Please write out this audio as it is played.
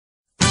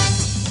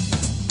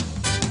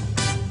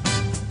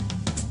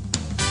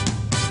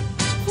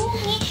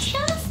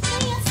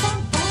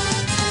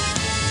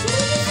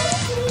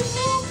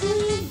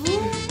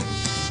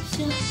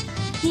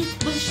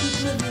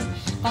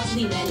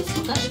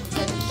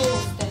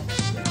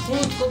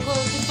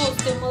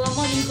Ты моя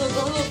маленькая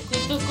головка, и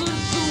такой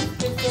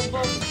толстый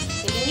собак.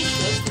 Это не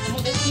шерсть, это мы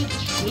такие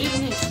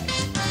жирные.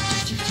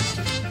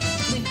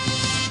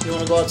 You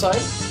want to go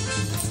outside?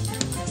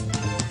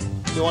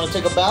 You want to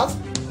take a bath?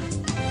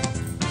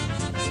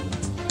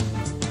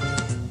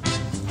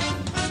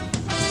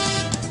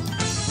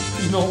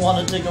 You don't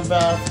want to take a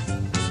bath.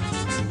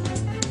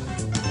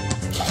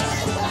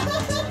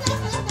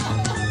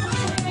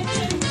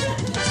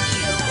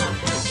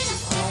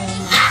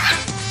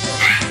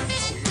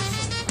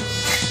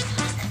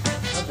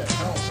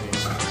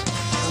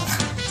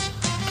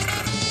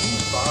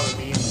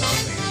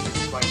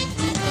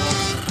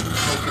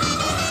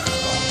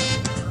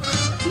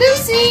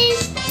 Lucy!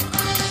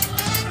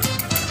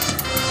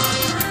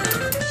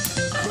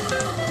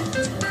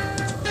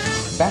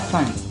 Bath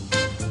time.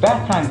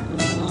 Bath time.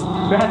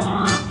 Bath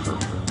time.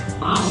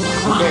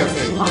 Okay,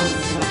 okay.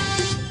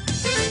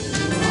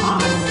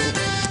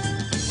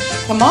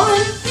 Come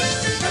on.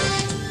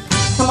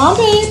 Come on,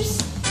 babes.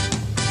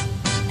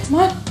 Come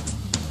on.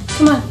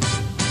 Come on.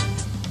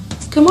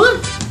 Come on.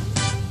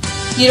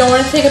 You don't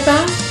want to take a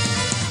bath?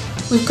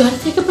 We've got to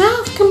take a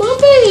bath. Come on,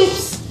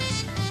 babes.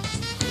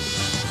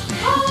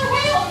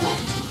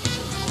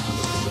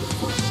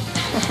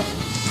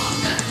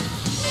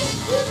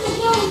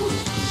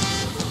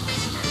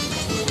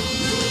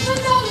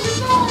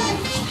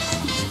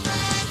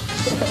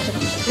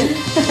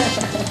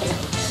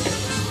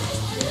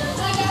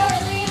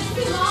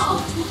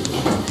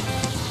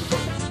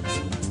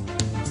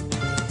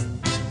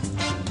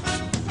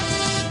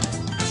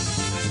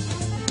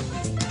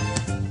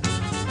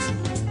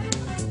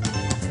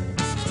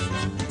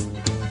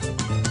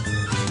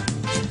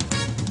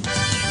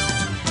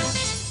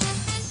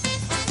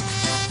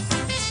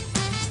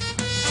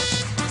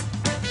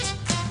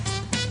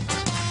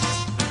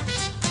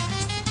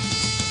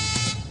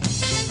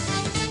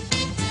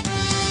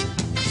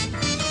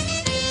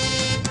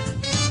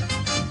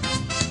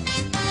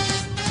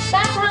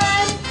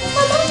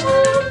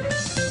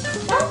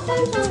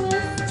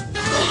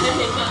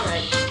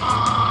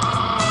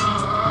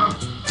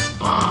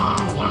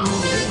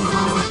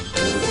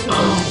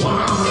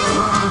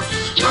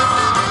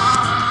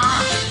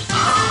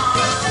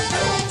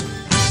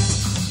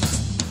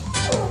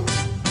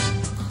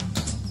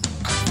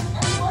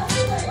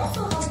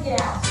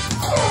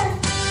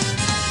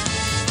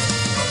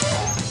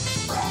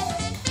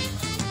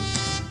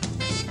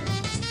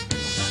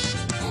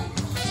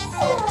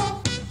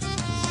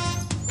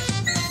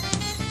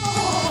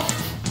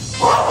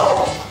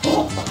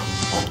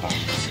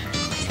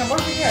 Come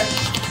over here.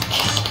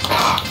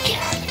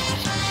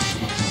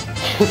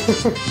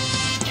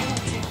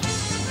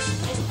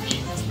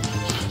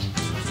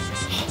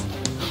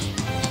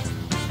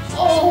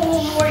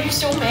 Oh, are you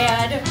so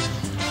mad?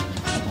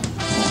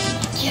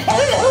 Get it.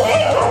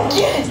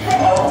 Get it.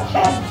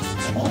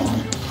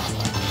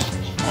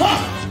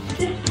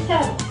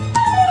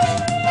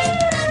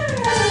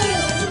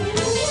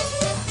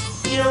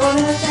 You don't want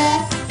to have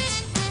that?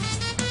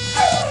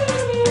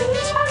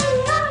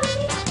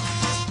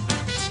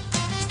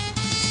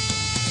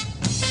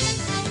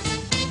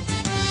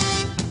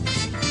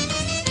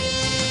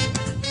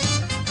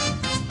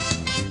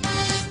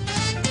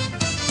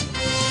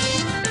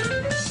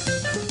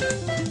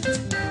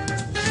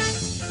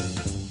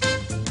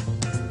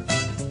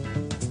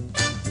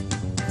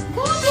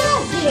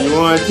 You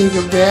want to take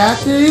a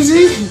bath,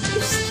 Daisy?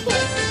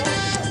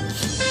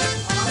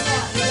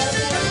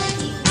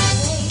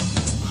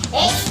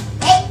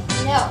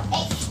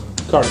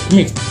 Carter, come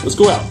here. Let's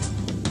go out.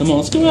 Come on,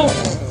 let's go out.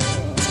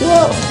 Let's go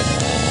out.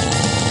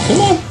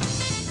 Come on.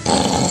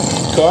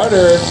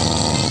 Carter.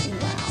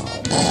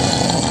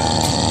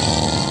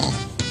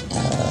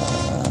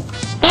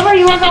 Amber,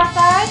 you want to go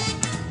outside?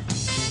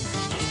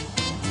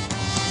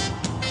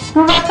 You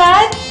want to go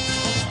outside?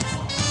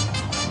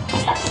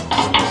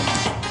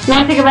 You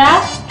want to take a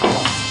bath?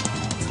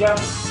 Jump. Want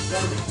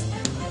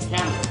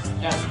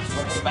to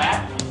take a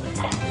bath?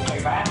 Take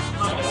a bath?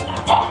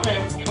 Okay,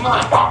 come on.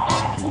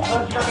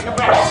 Let's go take a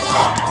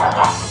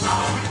bath.